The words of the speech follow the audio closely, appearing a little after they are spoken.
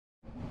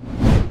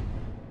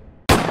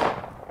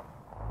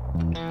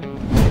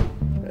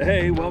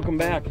Hey, welcome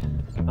back.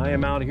 I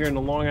am out here in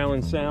the Long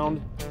Island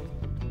Sound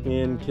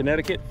in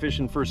Connecticut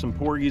fishing for some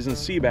porgies and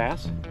sea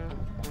bass.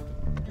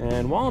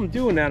 And while I'm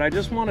doing that, I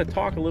just want to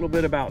talk a little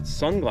bit about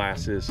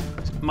sunglasses.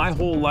 My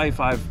whole life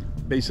I've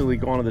basically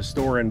gone to the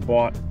store and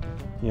bought,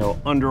 you know,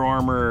 Under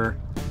Armour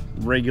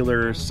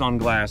regular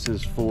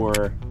sunglasses for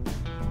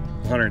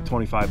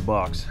 125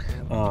 bucks.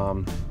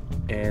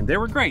 And they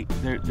were great.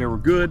 They were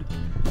good.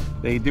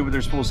 They did what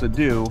they're supposed to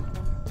do.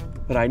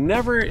 But I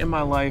never in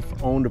my life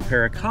owned a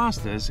pair of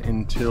Costas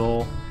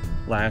until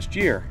last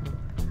year.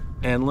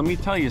 And let me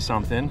tell you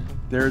something,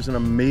 there's an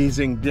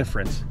amazing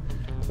difference.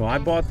 So I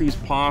bought these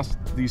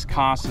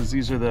Costas.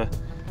 These are the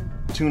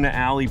Tuna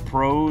Alley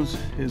Pros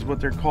is what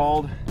they're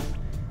called.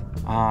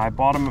 I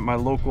bought them at my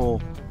local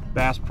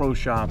Bass Pro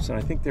Shops, and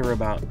I think they were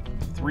about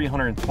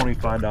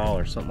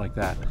 $325, something like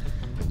that.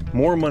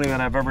 More money than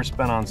I've ever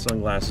spent on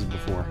sunglasses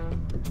before.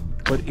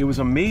 But it was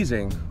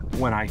amazing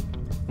when I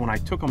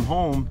took them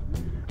home.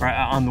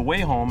 On the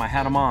way home, I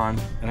had them on,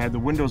 and I had the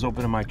windows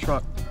open in my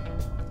truck,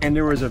 and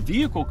there was a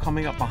vehicle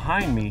coming up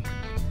behind me,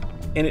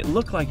 and it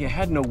looked like it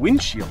had no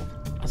windshield.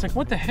 I was like,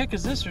 what the heck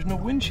is this? There's no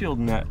windshield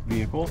in that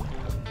vehicle.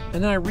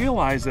 And then I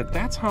realized that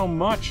that's how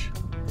much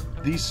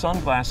these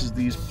sunglasses,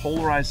 these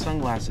polarized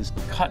sunglasses,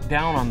 cut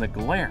down on the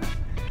glare.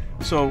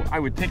 So I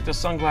would take the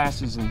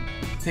sunglasses and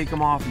take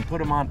them off and put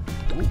them on.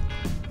 Ooh,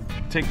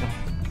 take them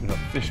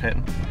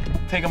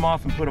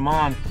off and put them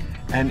on,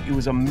 and it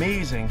was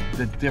amazing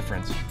the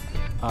difference.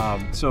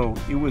 So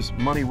it was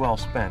money well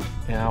spent.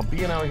 Now,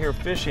 being out here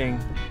fishing,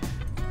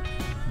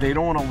 they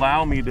don't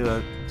allow me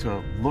to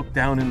look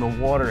down in the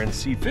water and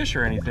see fish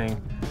or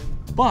anything,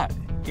 but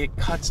it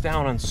cuts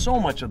down on so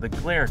much of the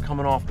glare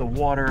coming off the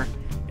water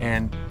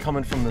and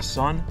coming from the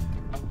sun.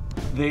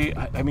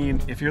 I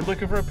mean, if you're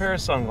looking for a pair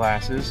of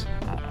sunglasses,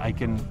 I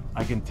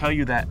can tell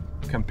you that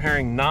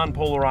comparing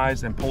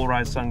non-polarized and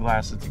polarized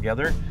sunglasses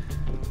together,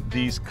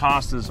 these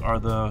Costas are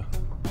the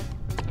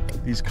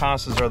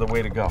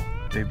way to go.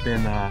 They've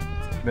been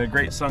a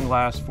great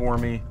sunglass for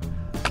me.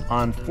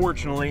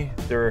 Unfortunately,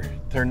 they're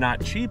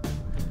not cheap,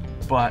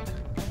 but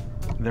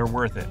they're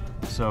worth it.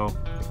 So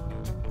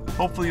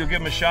hopefully you'll give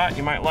them a shot.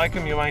 You might like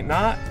them, you might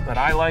not, but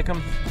I like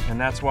them, and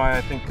that's why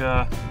I think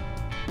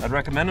I'd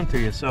recommend them to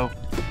you. So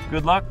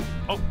good luck.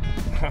 Oh,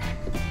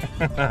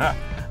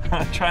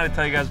 I'm trying to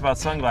tell you guys about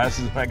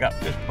sunglasses, and I got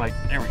fish bite.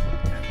 There we go.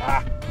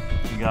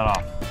 He got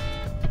off.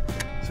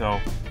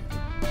 So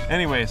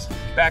anyways,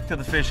 back to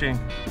the fishing.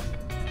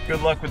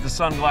 Good luck with the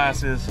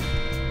sunglasses,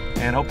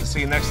 and hope to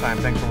see you next time.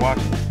 Thanks for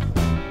watching.